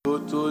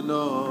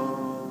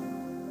mekutuno.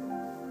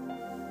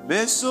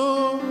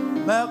 Meso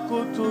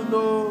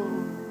mekutuno.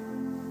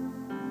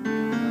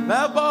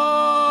 Mebo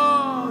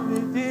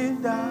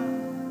vidinda.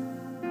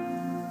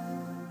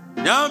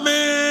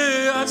 Nyami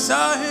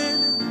asahi.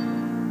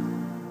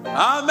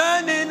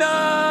 Amenina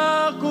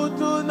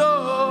kutuno.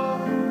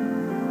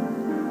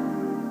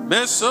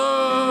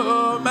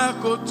 Meso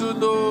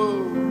mekutuno.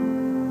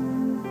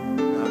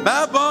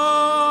 Mebo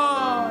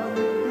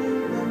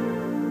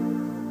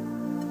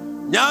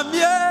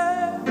Nyamye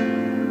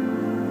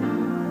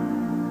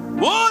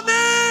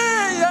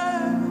Woniye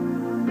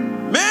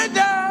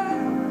Meda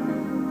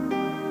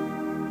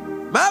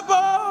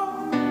Mabo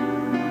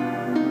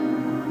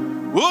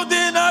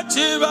Wudina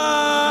Chiva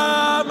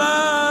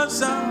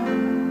Masa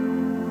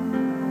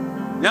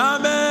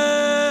Nyame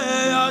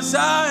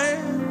Asai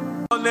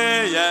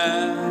Woniye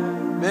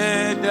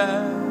Meda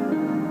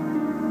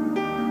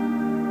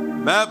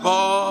Mabo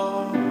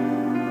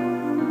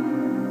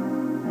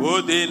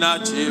Udina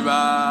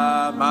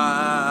chiva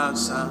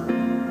masa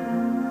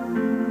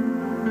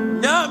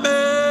Nyame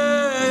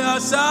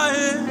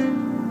asahi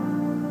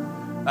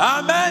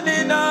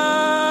Amenina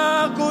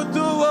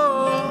kutuwo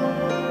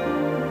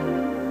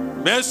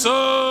Meso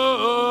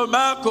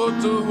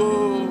makutuwo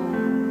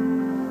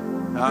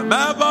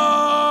Amebo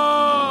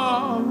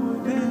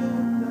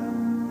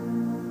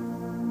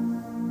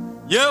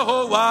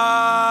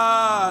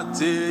Yehovah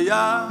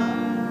teya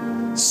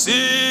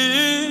si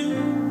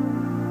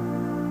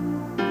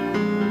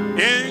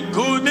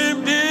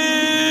Inkunim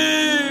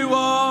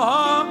diwa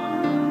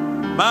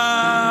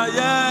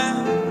maya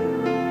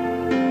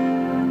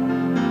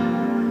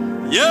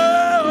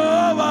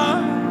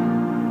Yehovah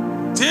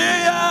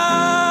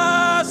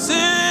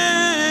tiasi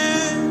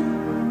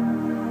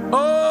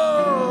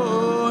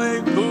Oh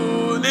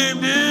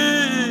inkunim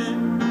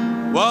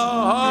diwa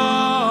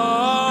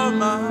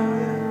maya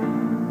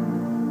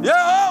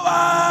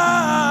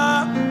Yehovah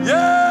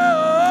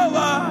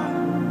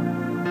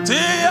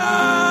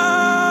tiasi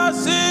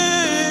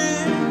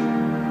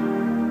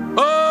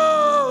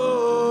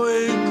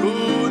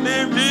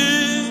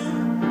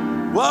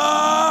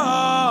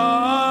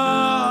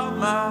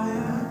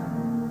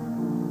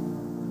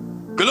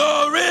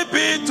Glory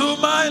be to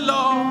my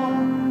Lord.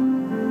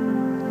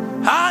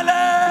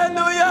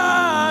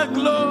 Hallelujah.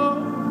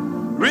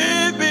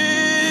 Glory be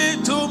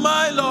to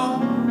my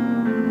Lord.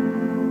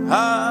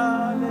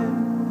 Hallelujah.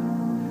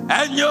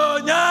 And your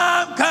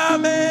name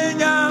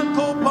coming and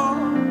coupon.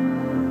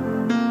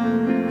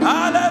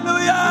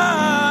 Hallelujah.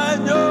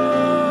 And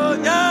your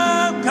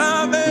name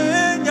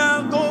coming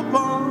and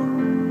coupon.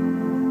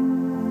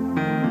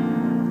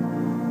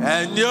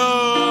 And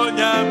your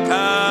name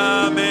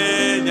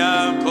coming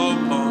and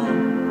coupon.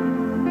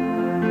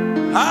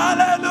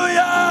 Hallelujah.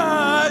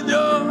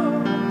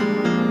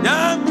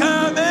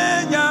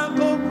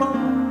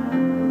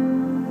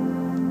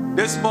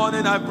 This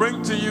morning I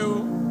bring to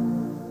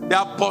you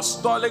the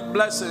apostolic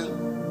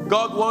blessing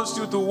God wants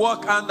you to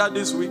walk under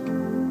this week.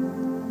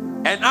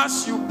 And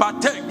as you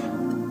partake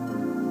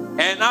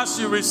and as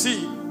you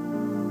receive,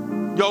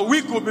 your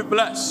week will be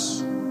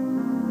blessed.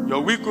 Your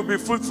week will be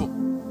fruitful.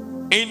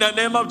 In the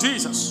name of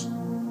Jesus.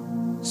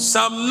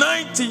 Psalm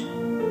 90,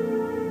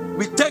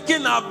 we're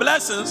taking our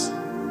blessings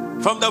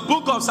from the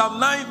book of Psalm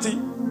 90,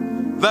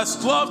 verse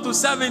 12 to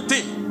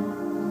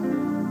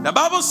 17. The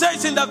Bible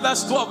says in the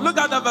verse 12, look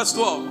at the verse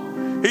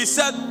 12. He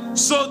said,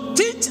 so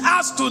teach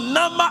us to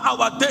number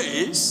our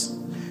days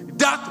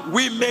that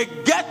we may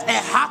get a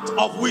heart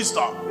of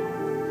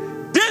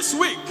wisdom. This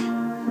week,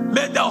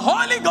 may the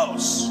Holy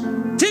Ghost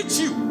teach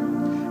you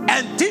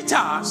and teach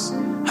us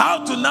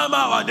how to number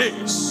our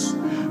days.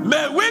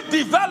 May we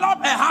develop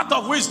a heart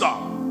of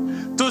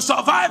wisdom to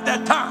survive the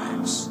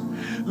times.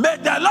 May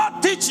the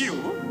Lord teach you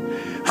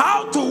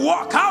how to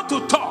walk, how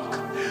to talk.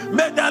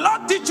 May the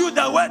Lord teach you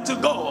the way to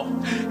go.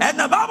 And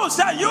the Bible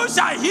says, you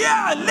shall hear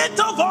a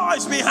little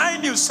voice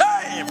behind you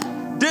saying,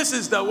 this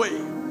is the way.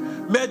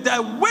 May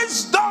the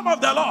wisdom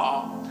of the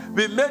Lord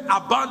be made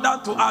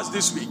abundant to us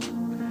this week.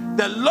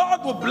 The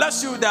Lord will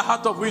bless you with the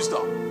heart of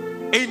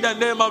wisdom in the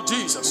name of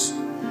Jesus.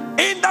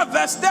 In the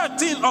verse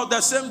 13 of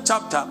the same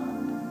chapter,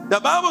 the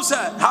Bible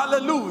said,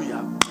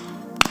 hallelujah.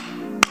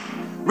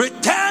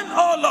 Return,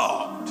 O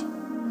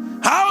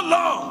Lord. How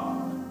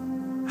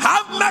long?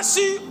 Have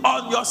mercy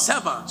on your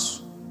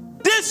servants.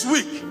 This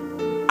week,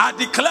 I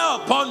declare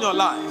upon your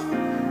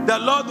life, the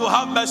Lord will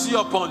have mercy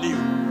upon you.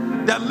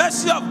 The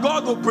mercy of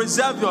God will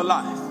preserve your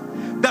life.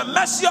 The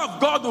mercy of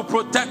God will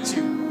protect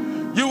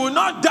you. You will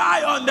not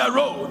die on the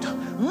road.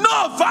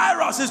 No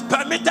virus is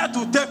permitted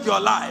to take your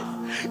life.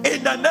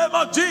 In the name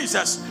of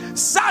Jesus,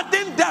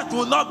 sudden death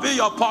will not be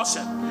your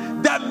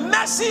portion. The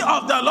mercy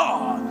of the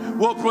Lord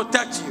will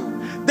protect you.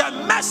 The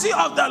mercy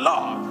of the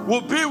Lord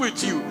will be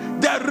with you.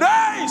 The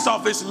rays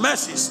of his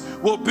mercies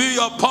will be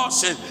your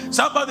portion.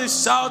 Somebody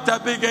shout a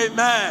big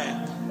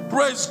amen.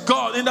 Praise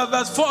God. In the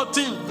verse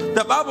 14,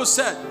 the Bible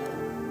said,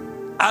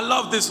 I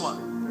love this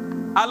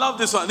one. I love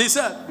this one. He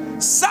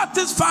said,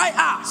 satisfy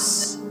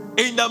us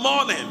in the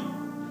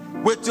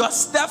morning with your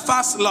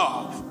steadfast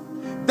love,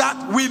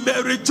 that we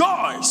may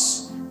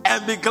rejoice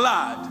and be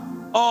glad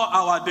all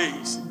our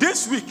days.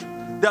 This week,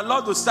 the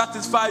Lord will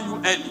satisfy you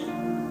early.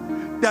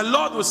 The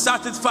Lord will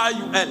satisfy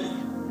you early.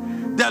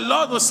 The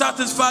Lord will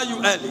satisfy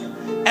you early.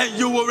 And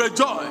you will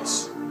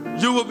rejoice.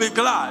 You will be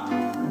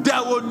glad.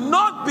 There will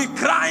not be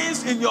crying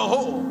in your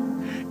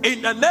home.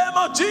 In the name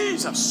of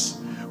Jesus,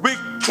 we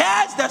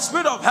cast the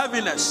spirit of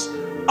heaviness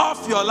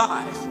off your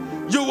life.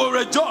 You will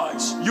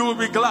rejoice. You will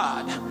be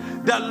glad.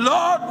 The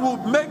Lord will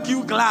make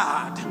you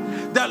glad.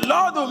 The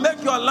Lord will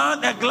make your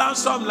land a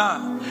gladsome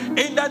land.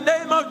 In the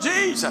name of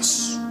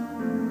Jesus.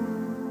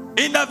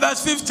 In the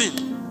verse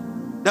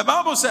 15, the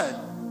Bible said,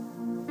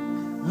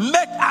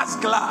 make us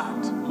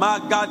glad.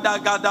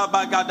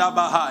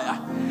 Magadagadabagadabahaya.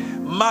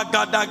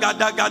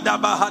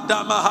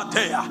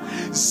 Magadagadagadabahadamahateya.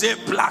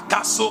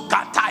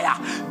 Zeplakasokataya.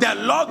 The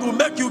Lord will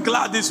make you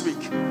glad this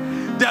week.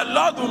 The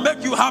Lord will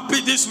make you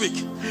happy this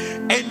week.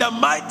 In the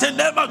mighty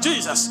name of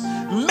Jesus,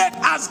 make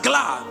us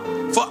glad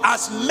for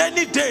as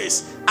many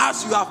days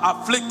as you have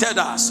afflicted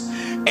us.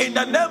 In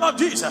the name of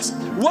Jesus,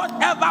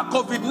 whatever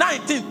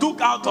COVID-19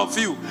 took out of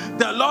you,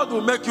 the Lord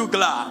will make you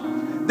glad.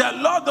 The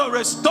Lord will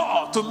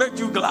restore to make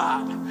you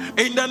glad.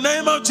 In the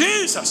name of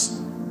Jesus.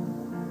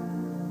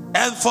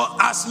 And for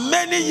as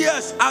many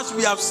years as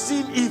we have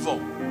seen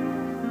evil,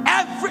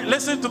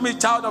 listen to me,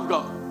 child of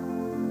God.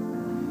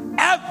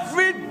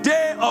 Every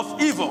day of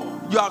evil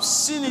you have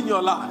seen in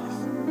your life,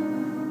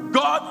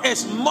 God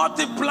is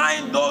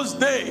multiplying those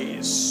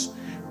days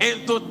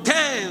into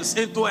tens,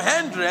 into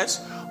hundreds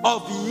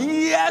of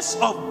years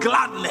of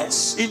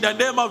gladness in the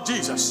name of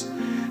Jesus.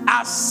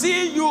 I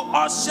see you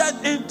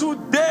ushered into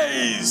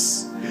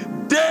days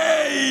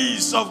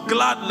of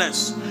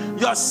gladness.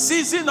 Your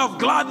season of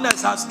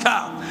gladness has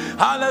come.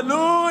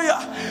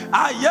 Hallelujah.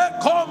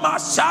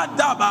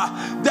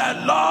 The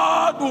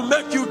Lord will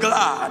make you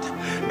glad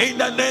in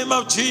the name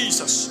of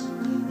Jesus.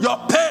 Your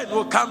pain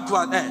will come to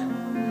an end.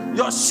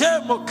 Your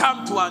shame will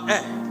come to an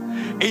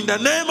end in the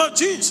name of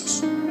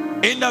Jesus.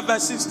 In the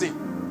verse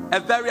 16, a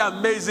very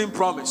amazing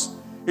promise.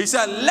 He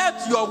said,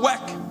 let your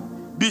work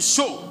be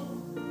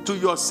shown to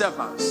your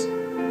servants.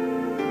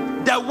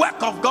 The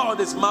work of God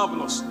is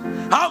marvelous.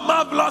 How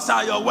marvelous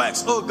are your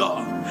works, oh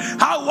God?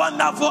 How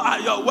wonderful are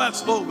your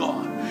works, oh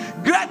God?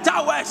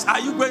 Greater works are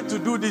you going to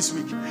do this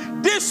week?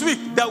 This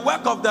week, the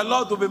work of the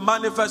Lord will be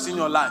manifest in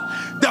your life.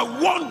 The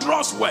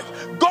wondrous work.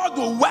 God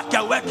will work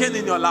a working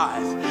in your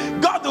life.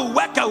 God will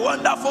work a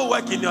wonderful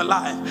work in your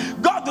life.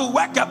 God will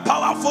work a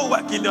powerful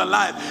work in your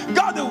life.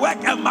 God will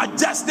work a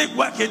majestic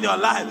work in your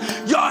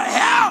life. Your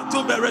health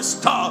will be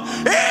restored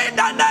in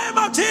the name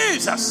of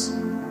Jesus.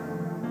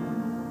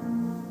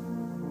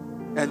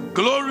 And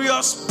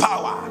glorious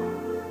power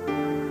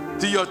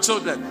to your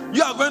children.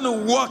 You are going to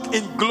walk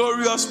in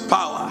glorious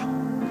power.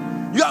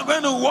 You are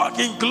going to walk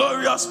in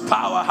glorious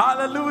power.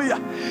 Hallelujah.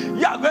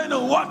 You are going to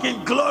walk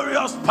in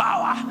glorious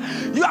power.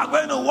 You are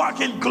going to walk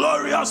in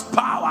glorious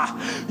power.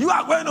 You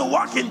are going to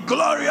walk in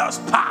glorious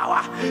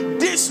power.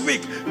 This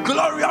week,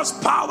 glorious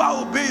power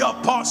will be your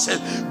portion.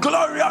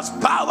 Glorious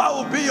power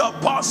will be your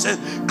portion.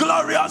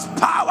 Glorious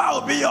power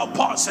will be your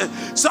portion.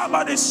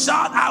 Somebody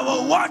shout, I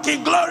will walk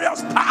in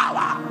glorious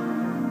power.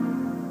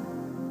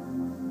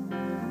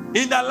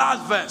 In the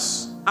last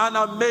verse, an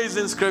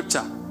amazing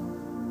scripture.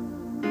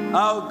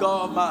 Oh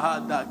God,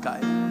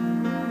 Mahadakai.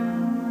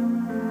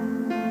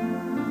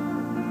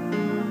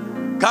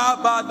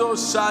 Kabado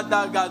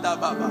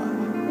Shadagadababa.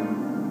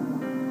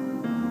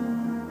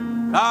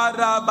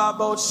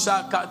 Karababo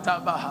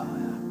Shakatabaha.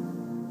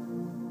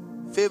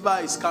 Favor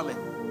is coming.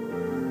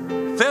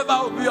 Favor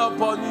will be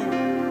upon you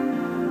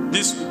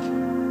this week.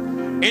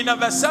 In the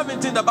verse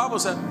 17, the Bible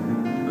said,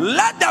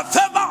 let the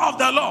favor of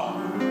the Lord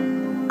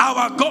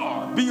our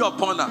God be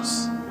upon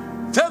us.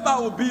 Favor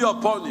will be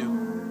upon you.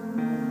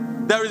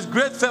 There is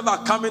great favor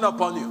coming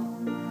upon you.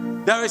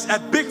 There is a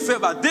big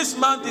favor. This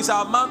month is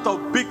a month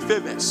of big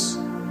favors.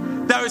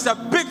 There is a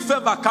big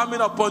favor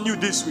coming upon you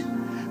this week.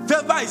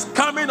 Favor is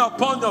coming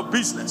upon your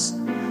business.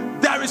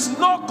 There is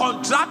no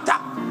contractor,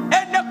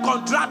 any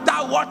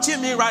contractor watching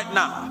me right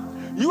now.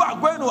 You are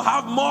going to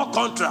have more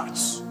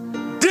contracts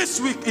this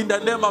week in the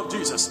name of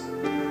Jesus.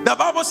 The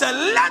Bible says,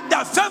 let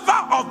the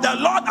favor of the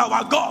Lord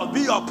our God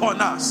be upon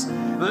us.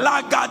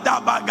 Let the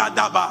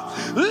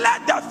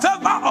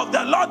favor of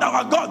the Lord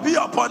our God be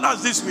upon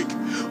us this week.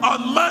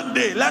 On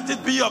Monday, let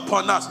it be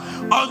upon us.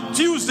 On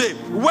Tuesday,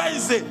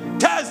 Wednesday,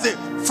 Thursday,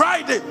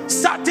 Friday,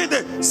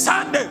 Saturday,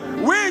 Sunday,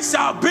 we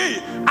shall be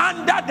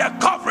under the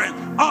covering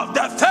of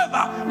the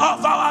favor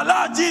of our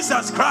Lord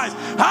Jesus Christ.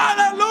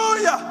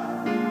 Hallelujah!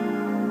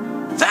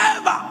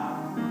 Favor!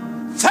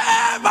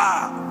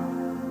 Favor!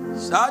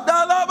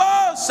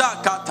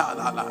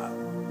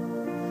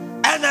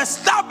 And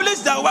establish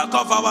the work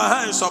of our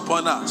hands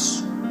upon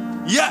us.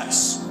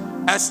 Yes,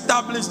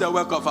 establish the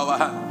work of our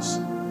hands.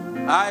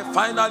 I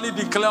finally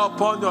declare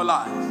upon your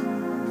life,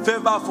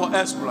 favor for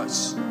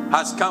exploits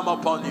has come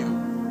upon you.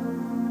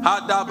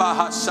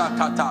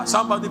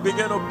 Somebody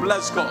begin to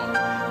bless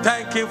God.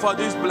 Thank Him for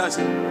this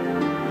blessing.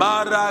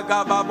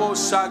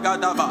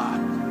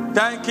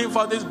 Thank Him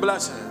for this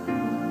blessing.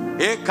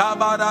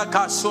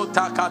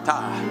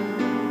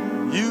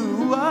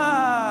 You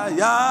are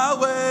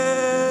Yahweh.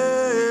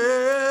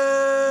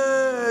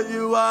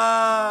 You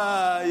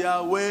are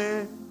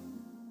Yahweh.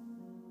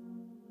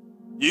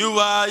 You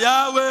are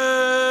Yahweh.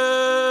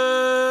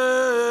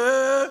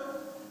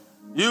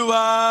 You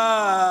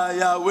are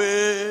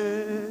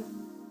Yahweh.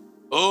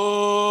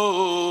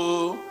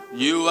 Oh,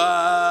 you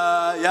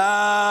are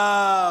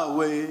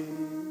Yahweh.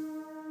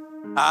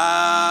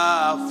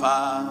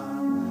 Alpha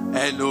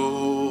and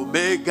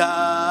Omega.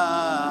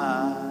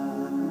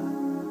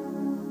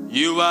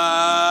 You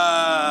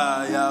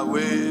are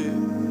Yahweh.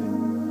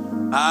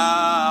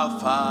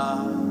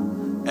 Alpha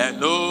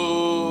and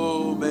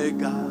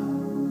Omega.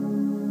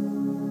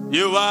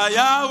 You are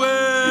Yahweh.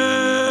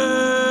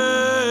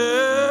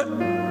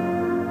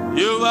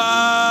 You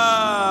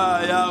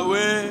are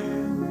Yahweh.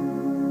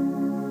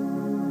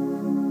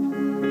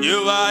 You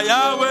are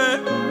Yahweh.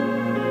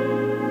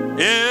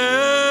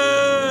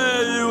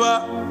 Yeah, you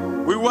are.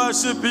 We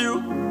worship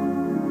you.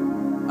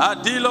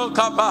 Adilo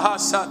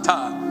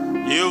Kabahasata.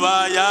 You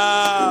are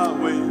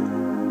Yahweh.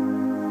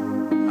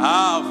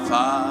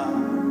 Alpha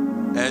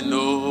and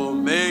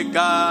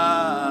Omega.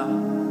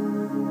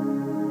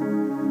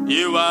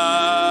 You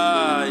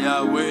are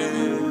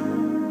Yahweh,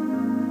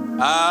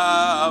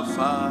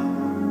 Alpha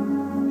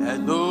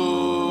and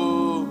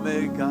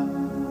Omega.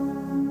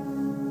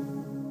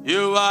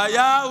 You are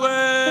Yahweh.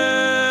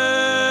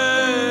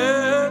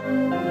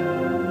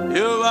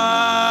 You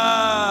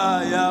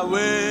are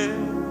Yahweh.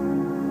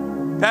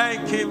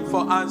 Thank Him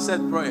for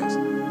answered prayers.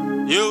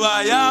 You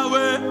are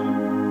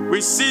Yahweh.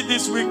 We see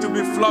this week to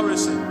be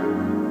flourishing.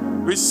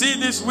 We see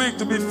this week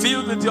to be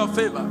filled with your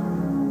favor.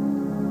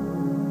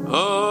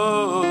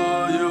 Oh,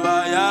 you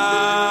are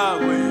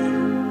Yahweh,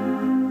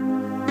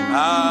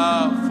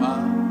 Alpha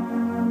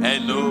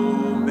and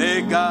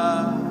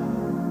Omega.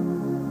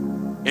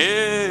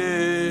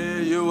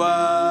 Hey, you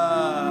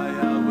are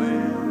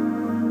Yahweh,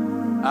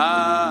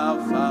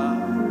 Alpha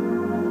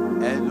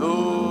and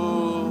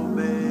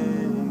Omega.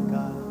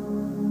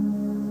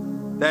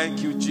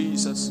 Thank you,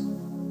 Jesus,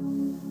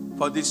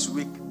 for this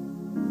week.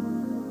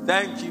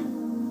 Thank you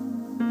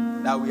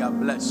that we are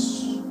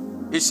blessed.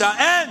 It shall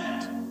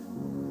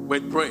end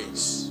with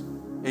praise.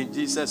 In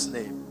Jesus'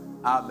 name,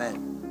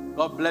 amen.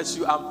 God bless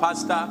you. I'm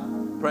Pastor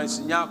Prince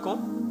Nyako,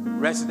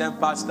 resident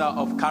pastor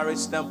of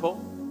Charis Temple.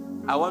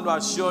 I want to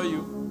assure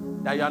you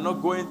that you are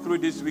not going through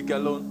this week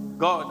alone.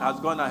 God has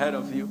gone ahead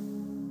of you.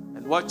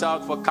 And watch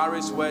out for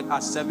Charis Word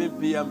at 7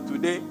 p.m.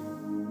 today,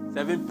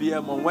 7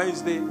 p.m. on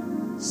Wednesday,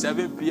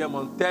 7 p.m.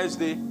 on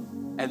Thursday,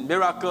 and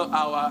Miracle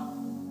Hour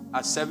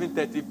at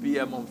 7:30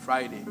 p.m. on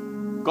Friday.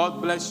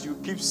 God bless you.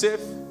 Keep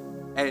safe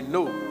and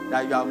know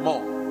that you are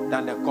more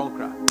than the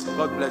conqueror.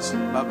 God bless you.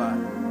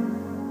 Bye-bye.